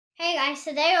Hey guys,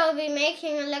 today I'll be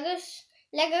making a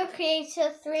Lego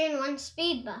Creator 3-in-1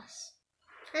 speed bus.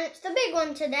 And it's the big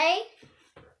one today.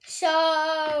 So,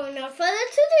 no further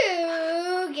to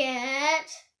do, get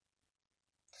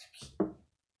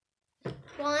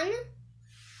one,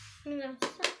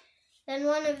 then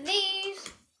one of these,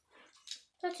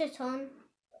 put it on.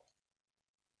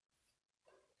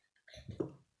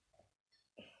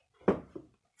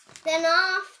 Then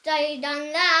after you've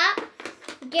done that,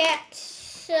 get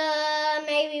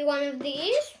maybe one of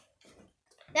these,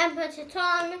 then put it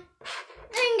on,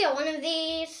 then get one of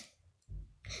these,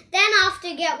 then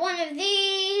after get one of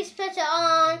these, put it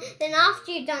on, then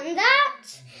after you've done that,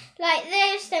 like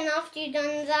this, then after you've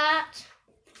done that,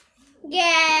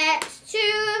 get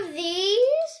two of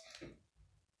these,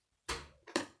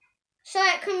 so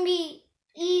it can be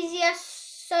easier,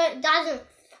 so it doesn't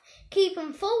keep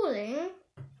them falling,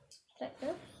 like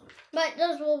this, but it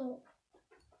does all.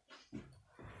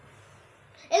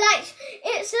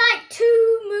 It's like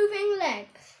two moving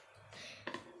legs.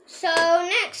 So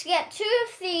next get two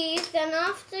of these, then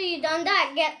after you've done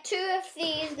that, get two of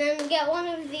these, then get one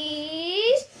of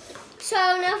these. So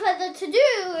no further to do,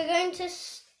 we're going to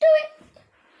do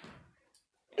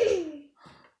it.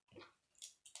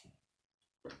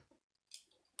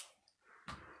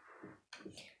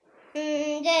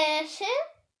 That's it.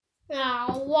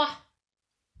 Now,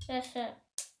 that's it.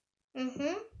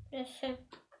 That's it.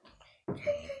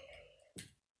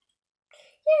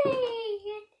 Yay!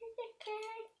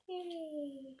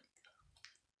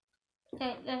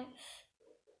 Like this.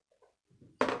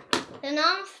 Then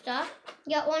after,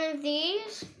 get one of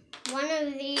these,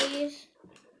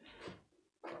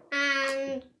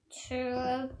 and two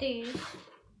of these.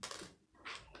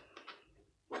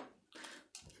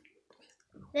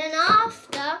 Then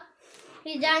after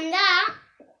you've done that,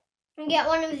 get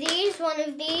one of these,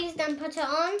 then put it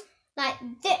on like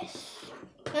this.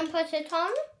 Then put it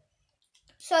on.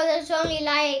 So there's only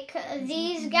like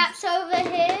these gaps over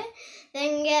here.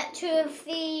 Then get two of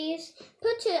these.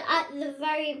 Put it at the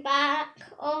very back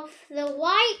of the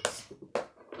white.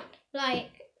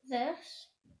 Like this.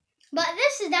 But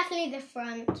this is definitely the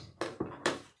front.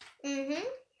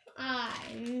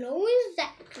 I know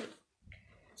exactly.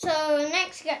 So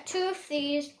next get two of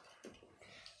these.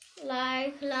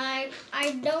 Like I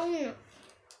don't know.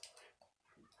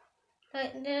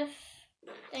 Like this.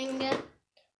 Then get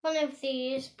one of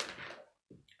these,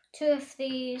 two of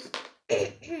these.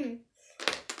 Okay,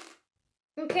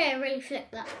 I really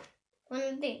flipped that. One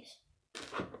of these.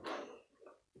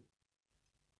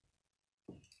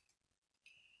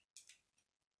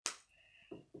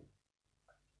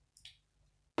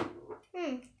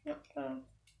 Not so.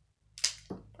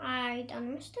 I done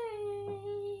a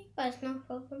mistake, but it's no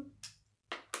problem.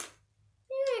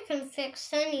 I can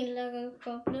fix any Lego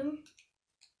problem.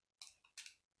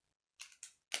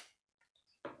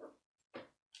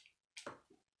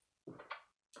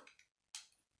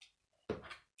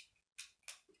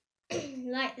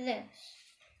 Like this.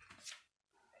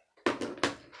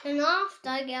 Then after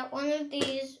I get one of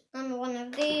these and one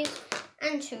of these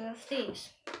and two of these.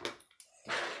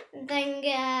 Then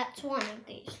get one of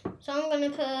these. So I'm going to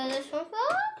put this one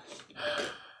first.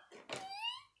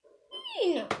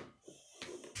 No.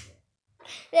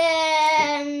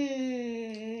 Then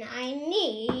I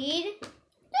need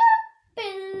the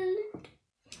build.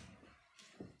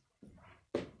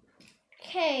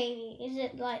 Okay, is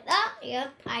it like that?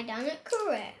 Yep, I done it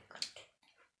correct.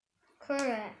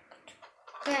 Correct.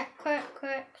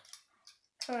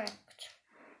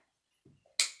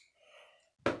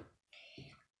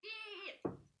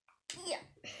 Yeah.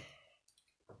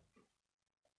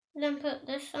 Then put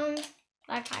this on,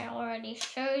 like I already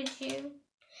showed you.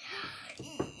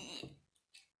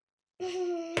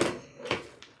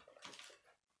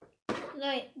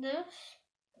 Like this.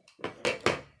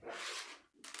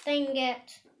 Then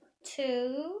get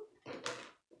two.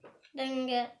 Then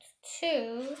get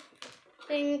two.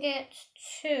 Then get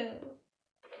two.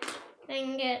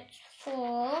 Then get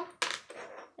four.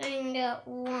 Then get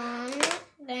one.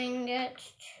 Then get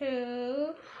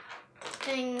two.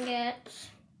 Then get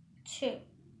two.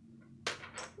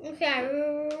 Okay, I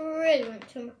really went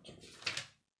too much.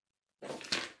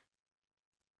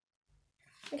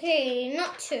 Okay,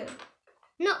 not two.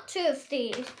 Not two of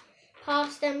these.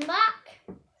 Pass them back.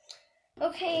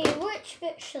 Okay, which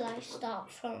bit shall I start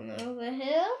from? Over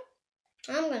here?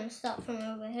 I'm going to start from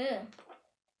over here.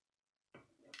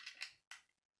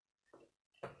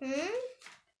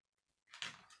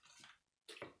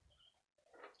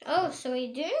 Oh, so we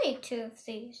do need two of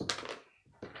these.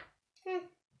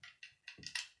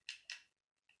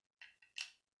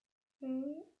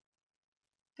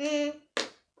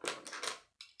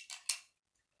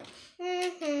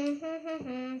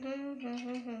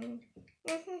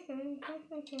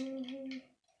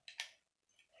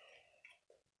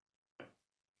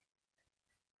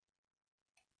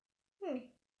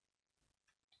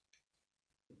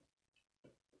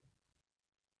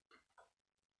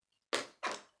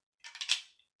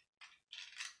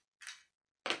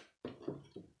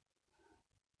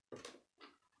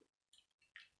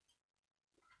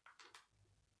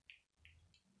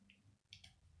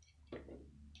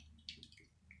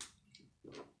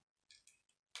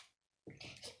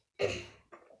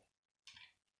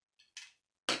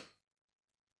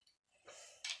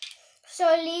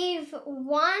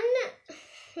 one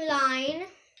line,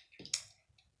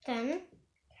 then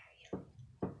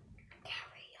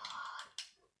carry on.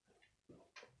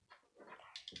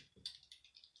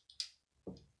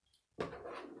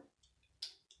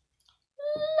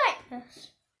 Like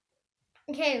this.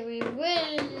 Okay, we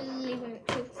really went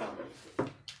too far.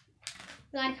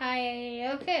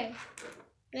 Okay.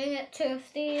 Then get 2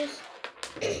 of these.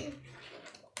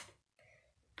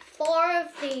 4 of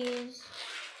these.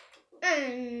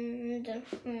 And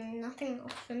nothing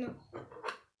else for now.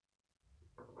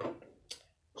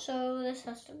 So this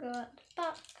has to go at the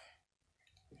back.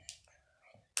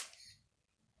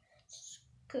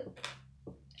 Good.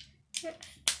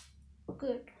 Next.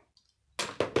 Good.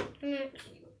 Next.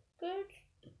 Good.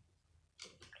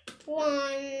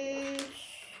 1,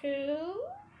 2.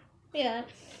 Yeah.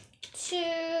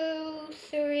 2,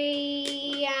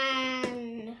 3,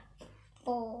 and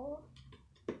 4.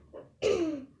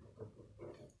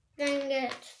 Then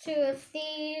get 2 of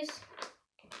these,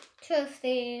 2 of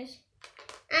these,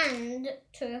 and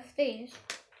 2 of these.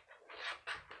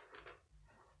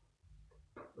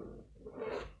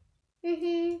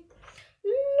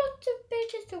 Lots of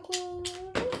pages to go.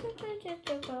 Lots of pages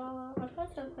to go.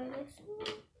 Lots of pages to go.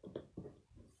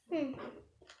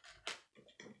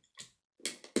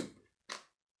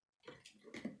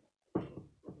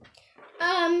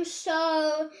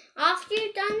 So after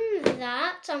you've done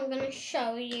that, I'm gonna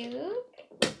show you.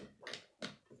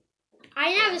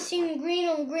 I never seen green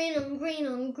on green on green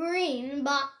on green,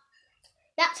 but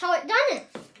that's how it done it.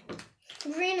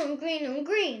 Green on green on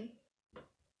green.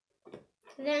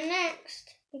 Then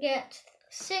next, get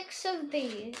 6 of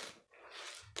these.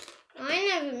 I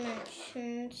never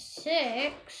mentioned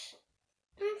 6.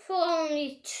 I thought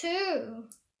only 2.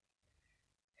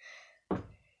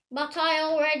 But I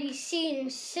already seen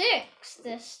 6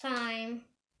 this time.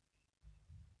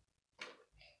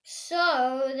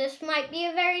 So this might be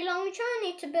a very long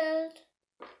journey to build.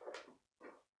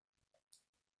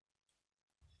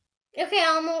 Okay,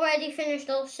 I'm already finished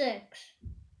all 6.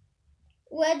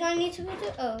 Where do I need to put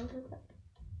it? Oh.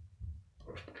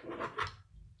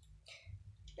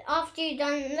 After you've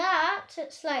done that,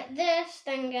 it's like this,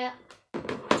 then get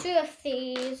 2 of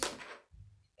these,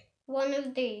 1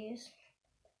 of these.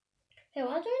 Okay,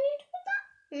 why do I need to put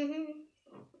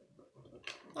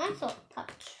that? I thought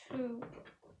that too.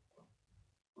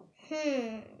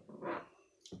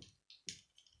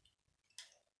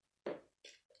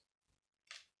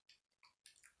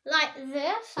 Like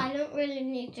this, I don't really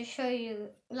need to show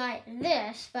you like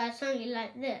this, but it's only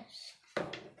like this.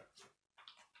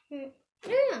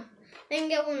 Yeah, then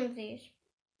get 1 of these.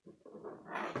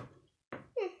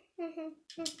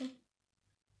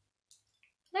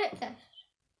 Like this.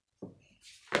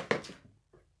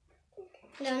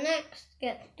 Now next,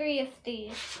 get 3 of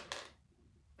these.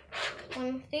 1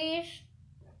 of these.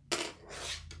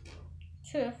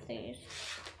 2 of these.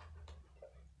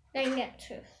 Then get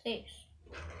 2 of these.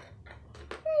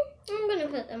 I'm gonna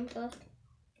put them first.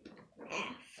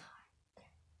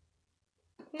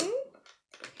 Yahoo!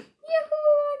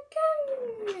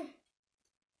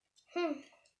 Again!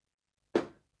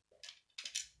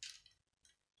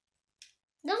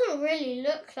 Doesn't really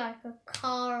look like a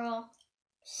car or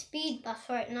speed bus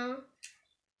right now.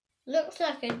 Looks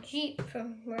like a Jeep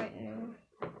from right now.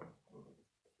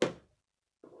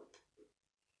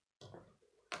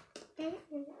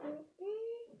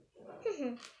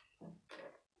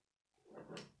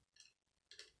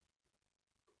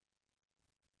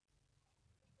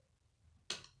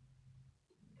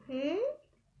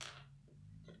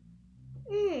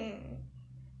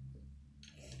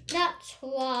 That's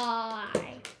why.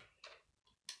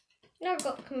 I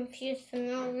got confused for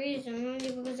no reason,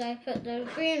 only because I put the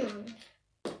green ones.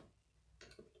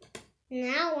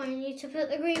 Now I need to put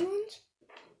the green ones.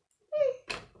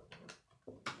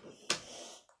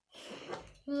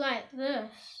 Like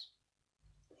this.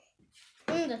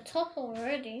 On the top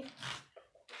already.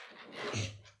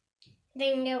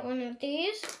 Then get 1 of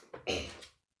these.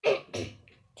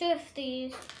 2 of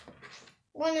these.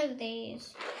 1 of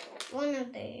these. 1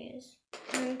 of these.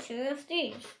 And 2 of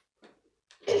these.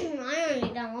 I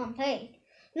only done 1 page.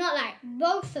 Not like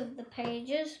both of the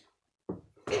pages.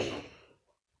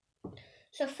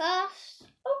 So first,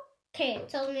 okay, it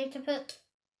tells me to put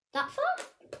that first.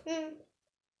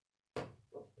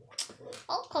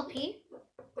 I'll copy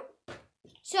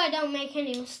so I don't make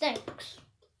any mistakes.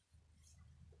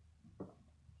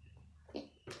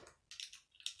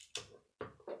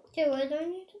 Okay, where do I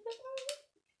need to put that?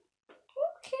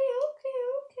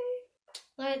 Okay.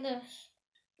 Like this.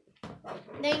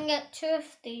 Then get 2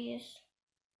 of these.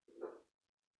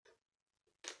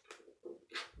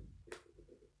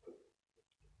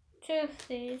 2 of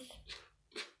these,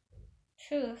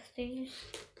 2 of these,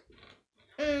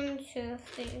 and 2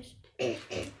 of these.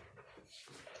 Okay,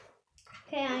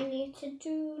 I need to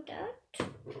do that.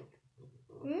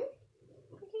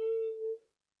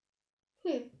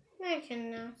 I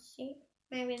cannot see.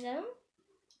 Maybe though.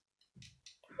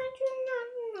 I do not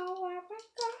know where it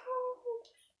goes.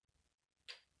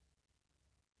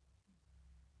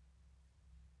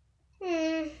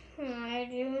 I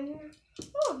do not.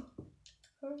 Oh,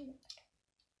 perfect.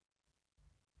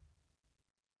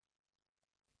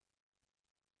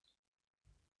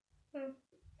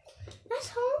 That's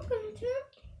how I'm gonna do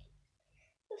it.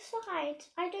 Besides,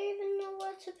 I don't even know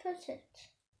where to put it.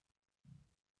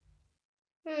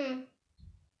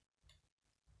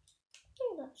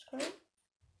 Oh, that's great.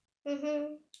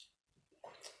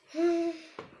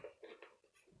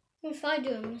 If I do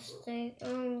a mistake,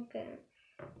 I'm gonna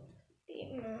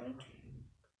be mad.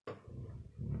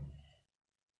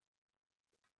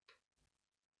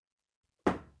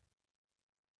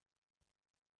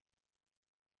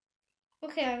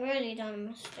 Okay, I've already done a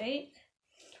mistake.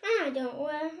 I don't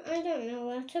know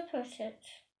where to put it.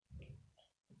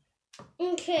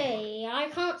 Okay, I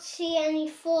can't see any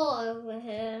 4 over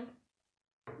here.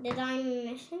 Did I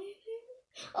miss anything?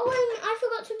 Oh, I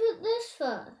forgot to put this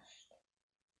first.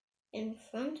 In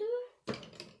front of it?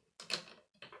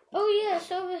 Oh yeah,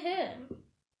 it's over here.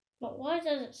 But why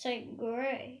does it say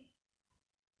grey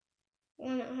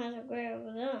when it has a grey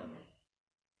over there?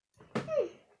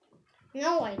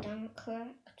 No, I done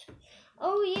correct.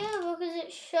 Oh yeah, because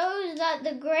it shows that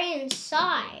the grey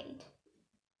inside.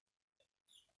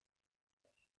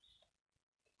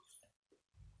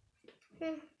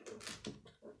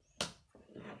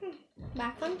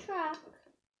 Back on track.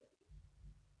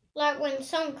 Like when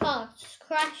some car's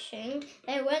crashing,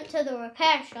 they went to the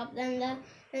repair shop, then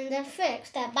they're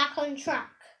fixed, they're back on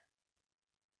track.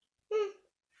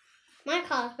 My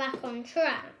car's back on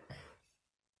track.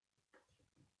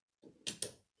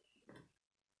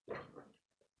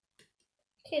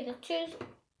 Okay, the two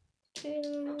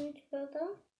need to go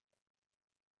there.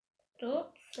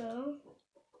 Thought so.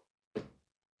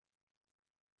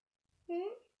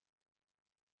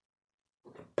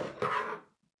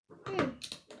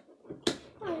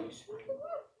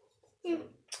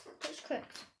 That's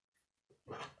correct.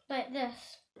 Like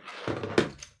this.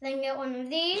 Then get one of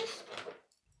these,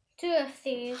 2 of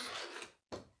these,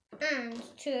 and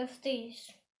 2 of these.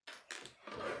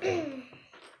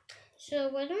 So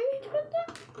where do I need to put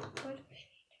that? Where do I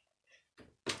need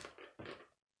to...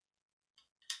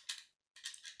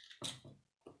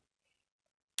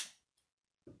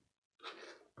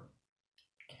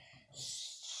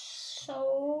 So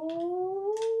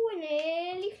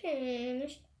nearly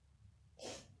finished.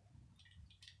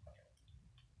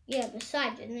 Yeah,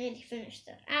 besides, it nearly finished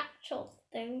the actual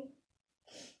thing.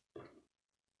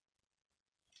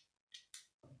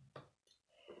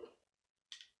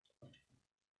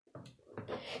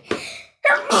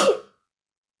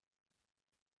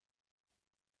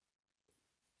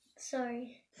 Sorry.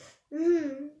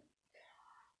 No.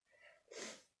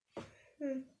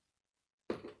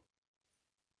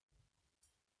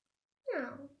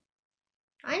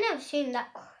 I never seen that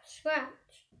scratch.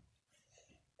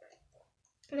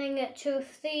 Then get 2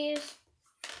 of these.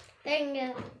 Then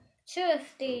get 2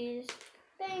 of these.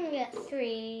 Then get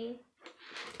 3.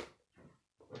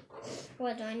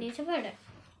 Where do I need to put it?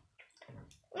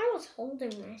 I was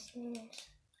holding my scissors.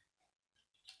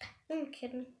 I'm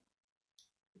kidding.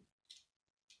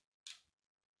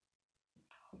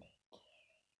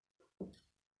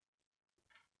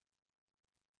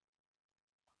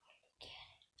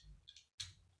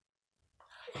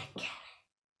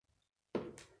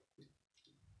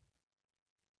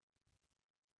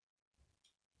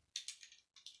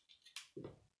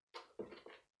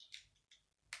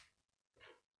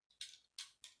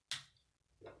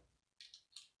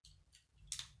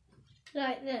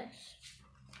 Like this.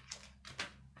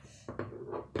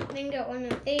 Then get one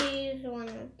of these,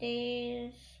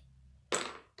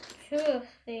 2 of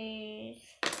these.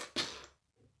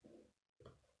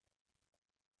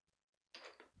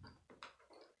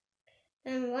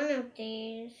 Then one of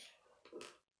these,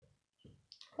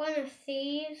 1 of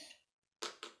these,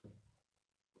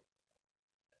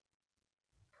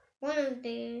 1 of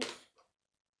these,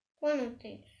 1 of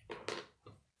these.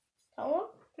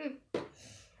 So,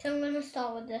 so I'm going to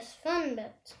start with this fun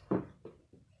bit.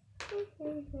 I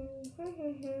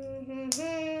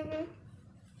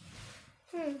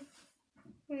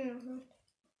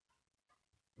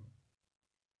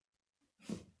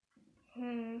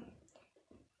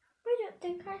don't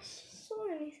think I saw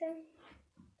anything.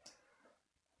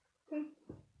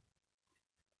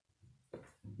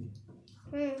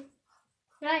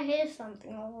 I hear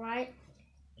something, alright.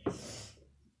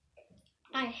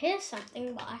 I hear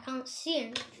something, but I can't see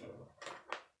anything.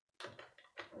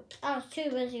 I was too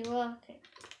busy working.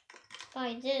 But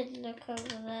I did look over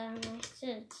there and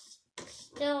I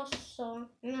still saw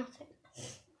nothing.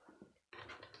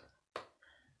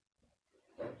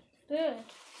 Good.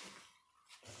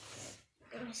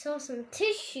 I saw some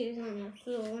tissues on the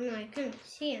floor and I couldn't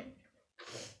see them.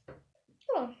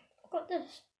 Oh, I've got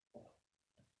this.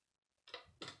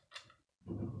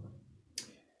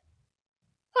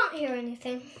 Can't hear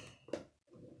anything.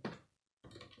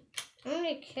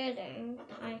 Only kidding.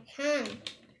 I can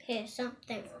hear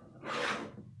something.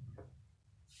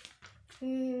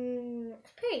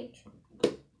 Next page.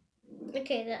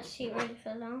 Okay, let's see. Ready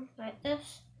for now. Like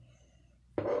this.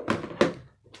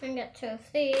 And get 2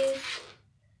 of these.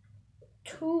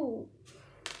 2.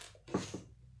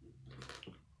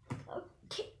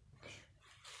 Okay.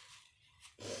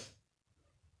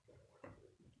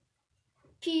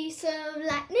 Piece of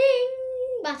lightning,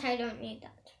 but I don't need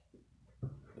that.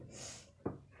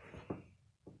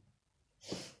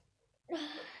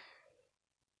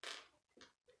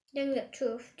 Then get 2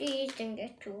 of these, then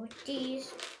get 2 of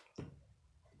these.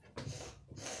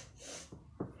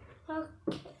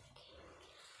 Okay.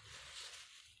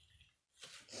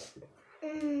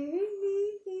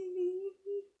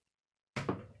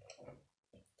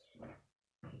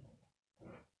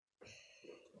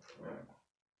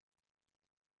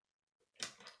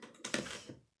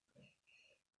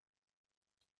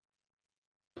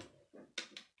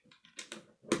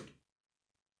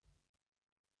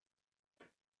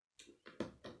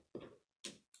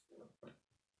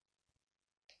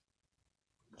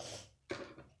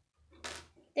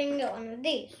 Then get 1 of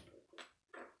these.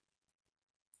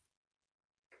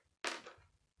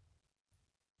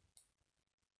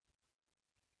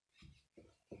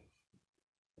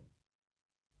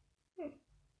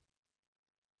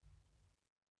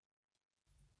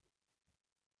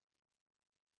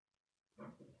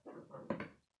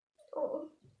 Oh.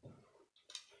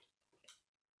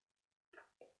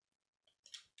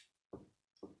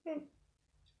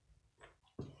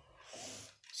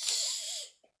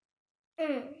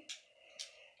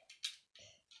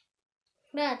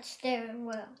 That's staring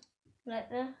well. Like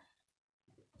this.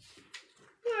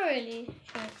 Not really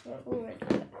sure what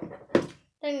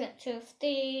Then get 2 of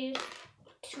these.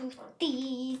 2 of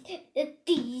these.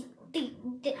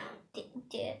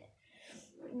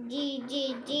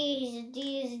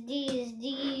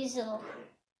 These. Oh.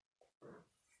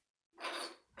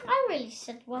 I really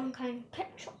said one kind of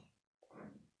petrol.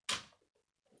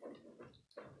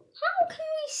 How can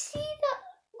we see that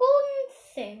golden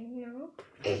thing now?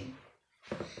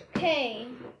 Okay,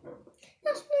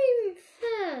 that's not even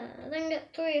fair. Then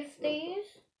get 3 of these.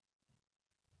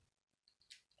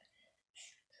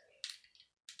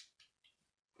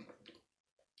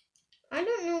 I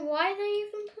don't know why they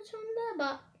even put on there,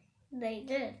 but they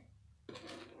did.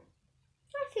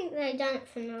 I think they done it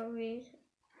for no reason.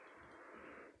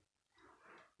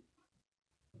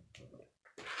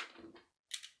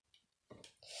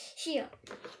 Here.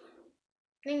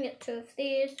 Then get 2 of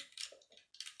these.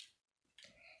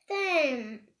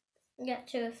 Then get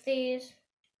 2 of these.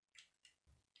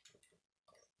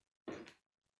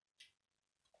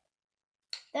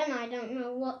 Then I don't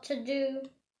know what to do.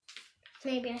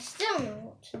 Maybe I still know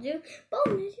what to do. But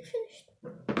I'm nearly finished.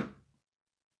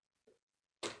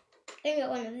 Then get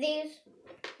 1 of these.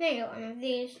 Then get 1 of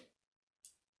these.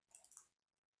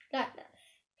 Like that.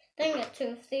 Then get 2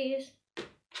 of these.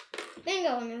 Then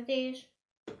get 1 of these.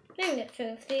 Then get 2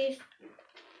 of these.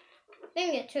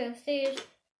 Then get 2 of these.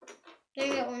 Then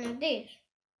get 1 of these.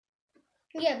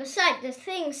 Yeah, besides, the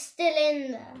thing's still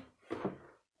in there.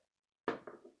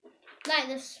 Like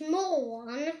the small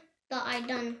one that I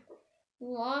done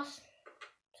last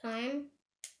time.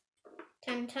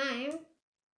 10 times.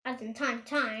 As in time.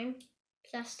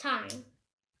 Plus time.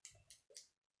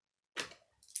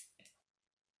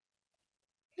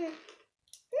 I'm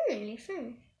nearly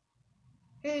finished.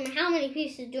 How many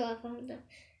pieces do I have there?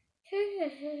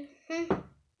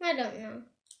 I don't know.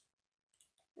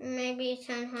 Maybe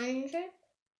 1,000?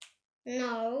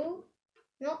 No,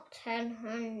 not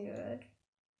 1,000.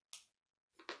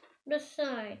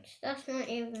 Besides, that's not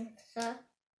even 30.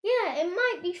 Yeah, it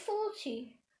might be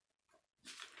 40.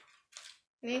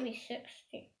 Maybe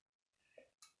 60.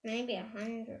 Maybe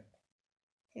 100.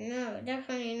 No,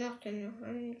 definitely not in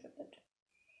 100.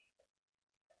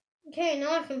 Okay,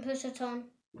 now I can put it on.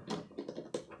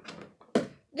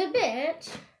 The bit,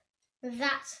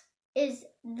 that is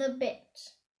the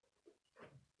bit.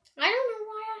 I don't know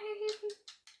why I even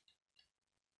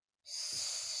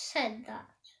said that.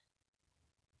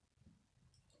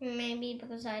 Maybe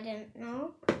because I didn't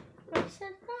know I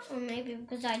said that, or maybe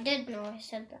because I did know I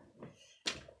said that.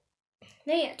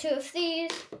 Then get 2 of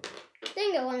these,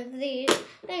 then get 1 of these,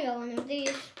 then get 1 of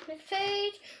these. Next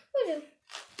page.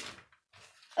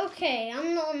 Okay,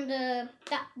 I'm not on that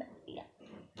bit yet.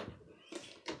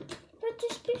 But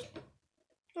this piece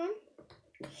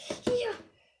here.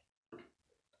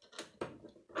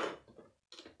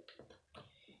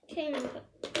 Okay, now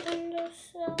put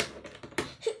windowsill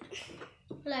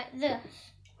like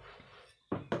this.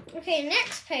 Okay,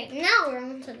 next page. Now we're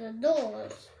on to the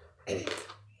doors.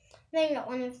 Then get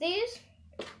 1 of these,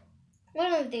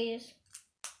 1 of these,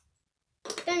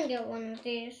 then get 1 of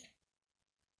these.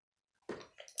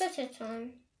 Put it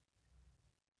on.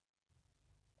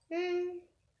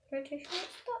 Pretty sure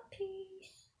it's that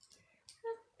piece.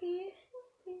 That piece, that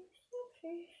piece, that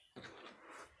piece.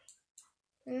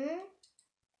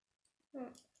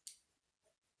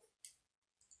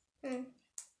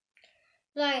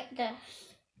 Like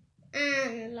this.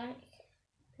 And like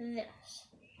this.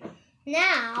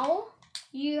 Now,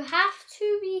 you have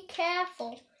to be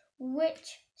careful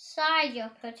which side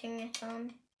you're putting it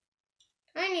on.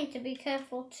 I need to be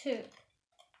careful too.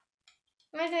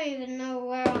 I don't even know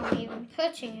where I'm even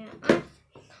putting it. I'm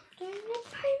doing it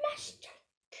by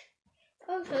mistake.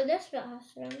 Oh, so this bit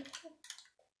has to be on this one.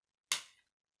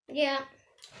 Yeah,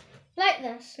 like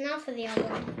this. Now for the other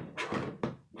one.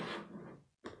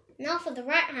 Now for the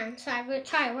right hand side, we'll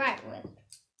try right with.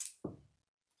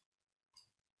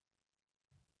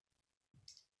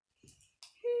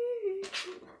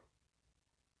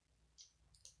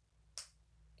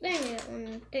 Then get 1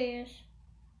 of these.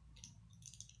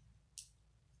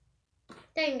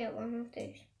 Then get 1 of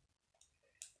these.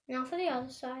 Now for the other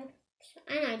side.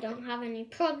 And I don't have any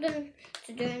problem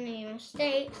to do any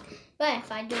mistakes. But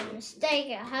if I do a mistake,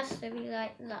 it has to be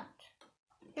like that.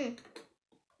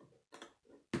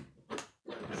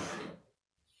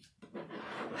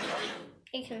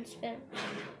 It can spin.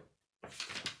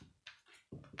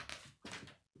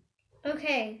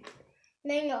 Okay.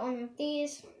 Then get 1 of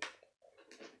these.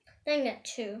 Then get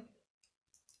 2.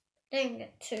 Then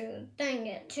get 2. Then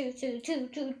get 2, 2, 2,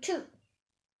 2, 2.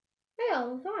 Hey, I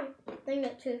was right. Then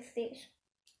get 2 of these.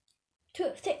 2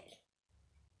 of these.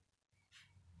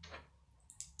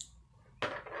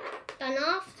 Then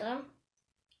after,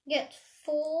 get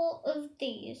 4 of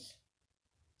these.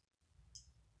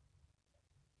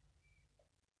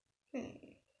 Left.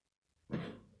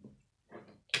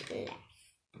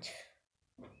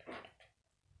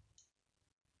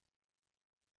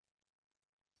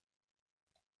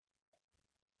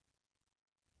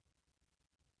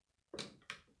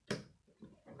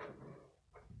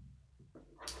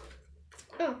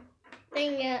 Oh,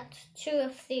 then get 2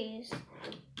 of these.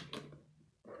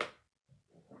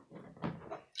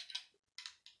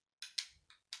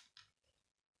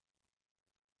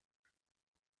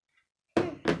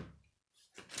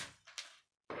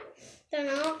 Then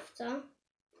after,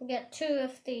 get 2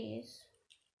 of these.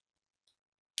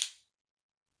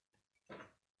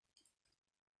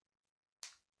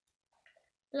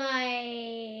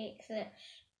 Like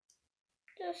this.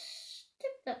 Just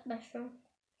stick that mushroom.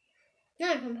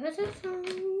 Now I can put it on.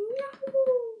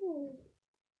 Yahoo!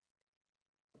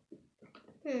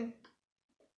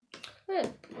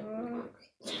 It broke.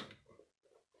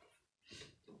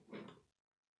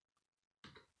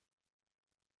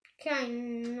 Okay, I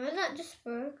know that just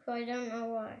broke, but I don't know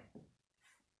why.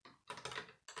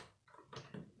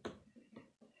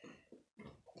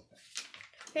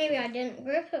 Maybe I didn't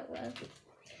grip it well.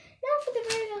 Now for the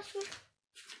very last one.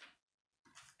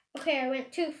 Okay, I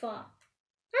went too far.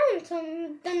 I went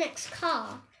on the next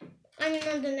car. I mean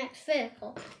on the next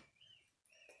vehicle.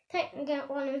 Get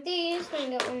 1 of these, then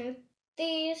get 1 of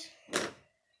these.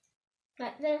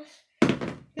 Like this.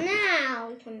 Now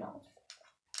we can build.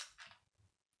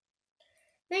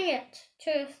 Then get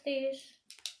 2 of these.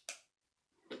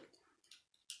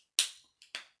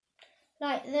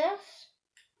 Like this.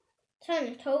 Turn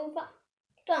it over.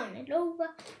 Turn it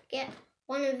over. Get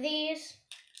 1 of these.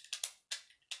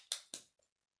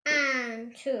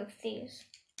 And 2 of these.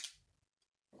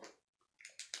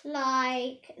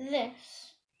 Like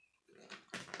this.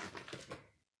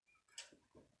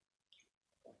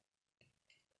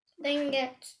 Then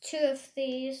get 2 of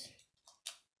these.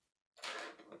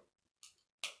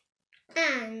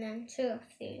 And then 2 of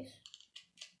these.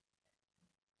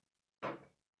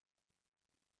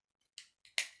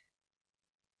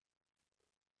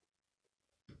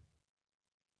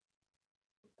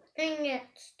 Then get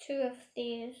 2 of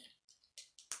these.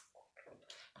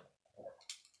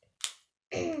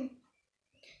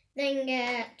 Then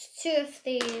get 2 of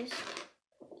these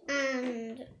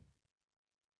and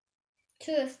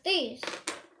 2 of these.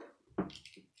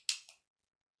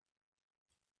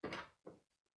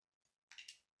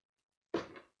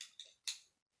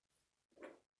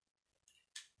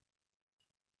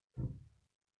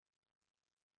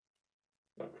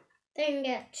 Then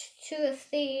get 2 of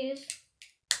these.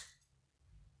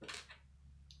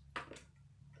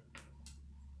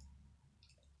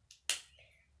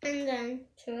 And then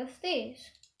 2 of these.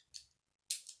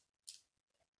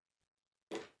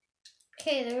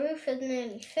 Okay, the roof is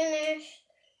nearly finished.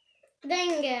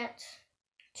 Then get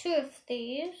 2 of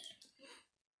these.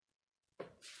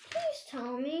 Please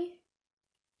tell me.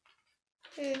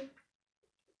 Then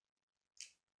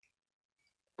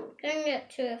get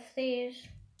 2 of these.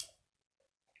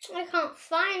 I can't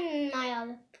find my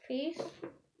other piece.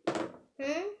 I'm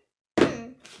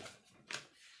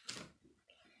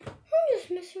just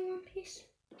missing one piece.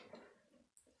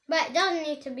 But it doesn't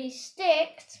need to be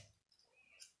sticked.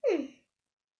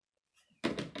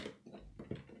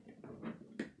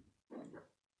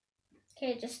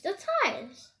 Okay, just the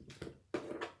tires.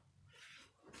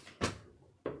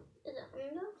 Is that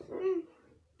window?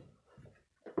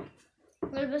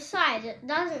 Well, besides, it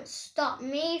doesn't stop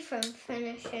me from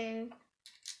finishing.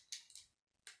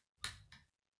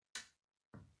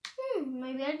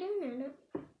 Maybe I do need it.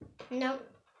 Nope,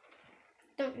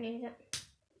 don't need it.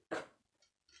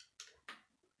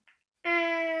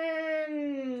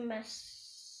 And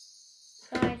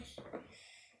besides,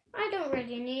 I don't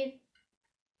really need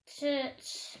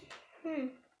it.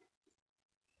 I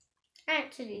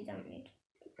actually don't need it.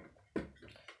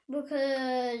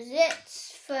 Because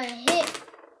it's for him.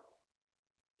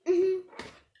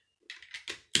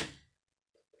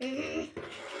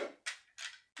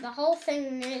 The whole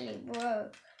thing nearly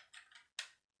broke.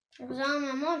 Because I'm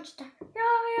a monster.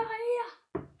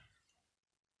 Yeah.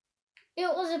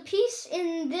 It was a piece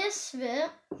in this bit,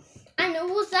 and it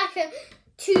was like a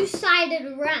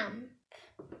 2-sided ramp.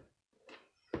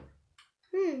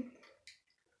 And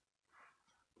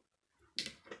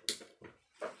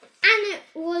it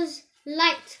was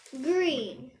light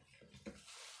green.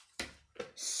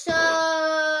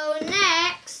 So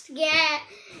next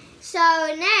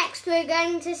we're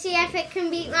going to see if it can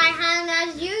beat my hand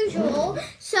as usual.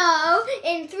 So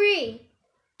in 3,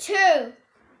 2,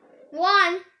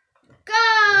 1,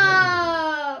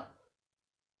 go!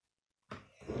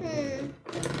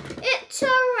 It's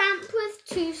a ramp with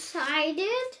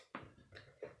 2-sided.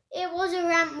 It was a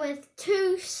ramp with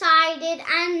 2-sided,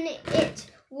 and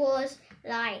it was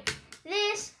like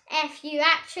this. If you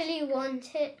actually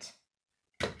want it,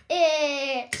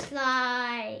 it's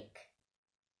like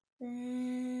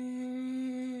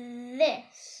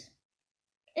this.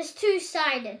 It's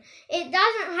 2-sided. It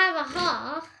doesn't have a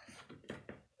half.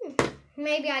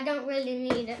 Maybe I don't really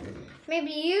need it.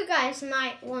 Maybe you guys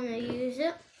might want to use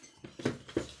it.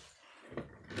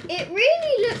 It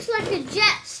really looks like a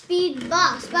jet speed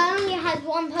bus, but only has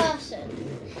 1 person.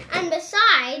 And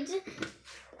besides,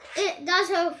 it does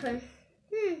open.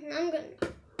 I'm gonna.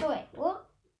 Oh wait, what?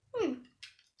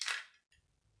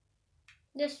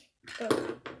 This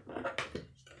goes.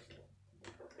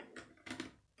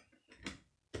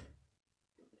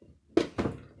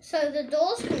 So the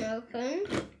doors can open.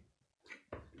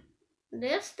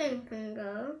 This thing can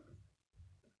go.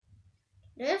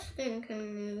 This thing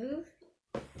can move.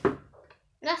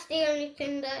 That's the only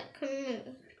thing that can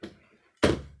move.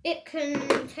 It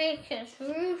can take its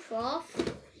roof off.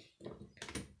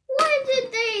 Why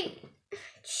did they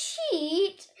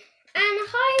cheat and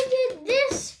hide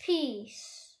this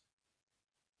piece?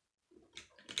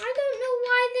 I don't know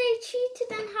why they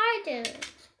cheated and hid it.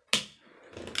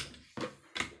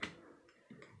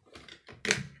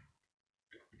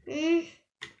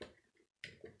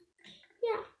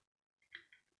 Yeah.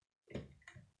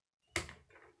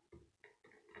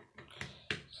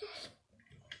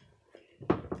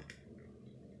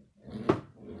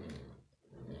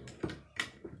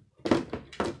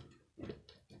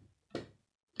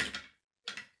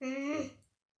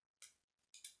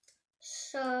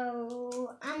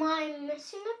 So, am I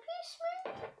missing a piece,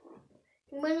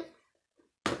 maybe?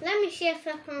 Let me see if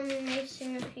I'm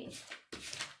missing a piece.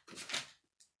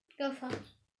 Go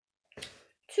fast.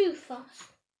 Too fast.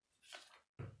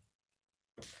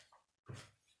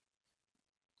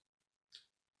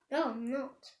 No, I'm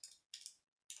not.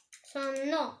 So I'm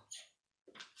not.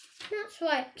 That's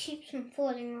why it keeps on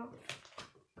falling off.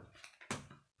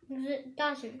 Because it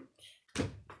doesn't.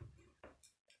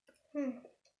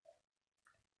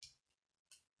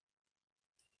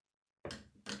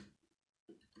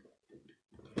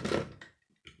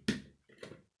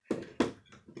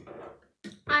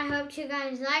 I hope you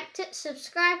guys liked it.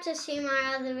 Subscribe to see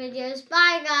my other videos.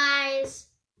 Bye, guys.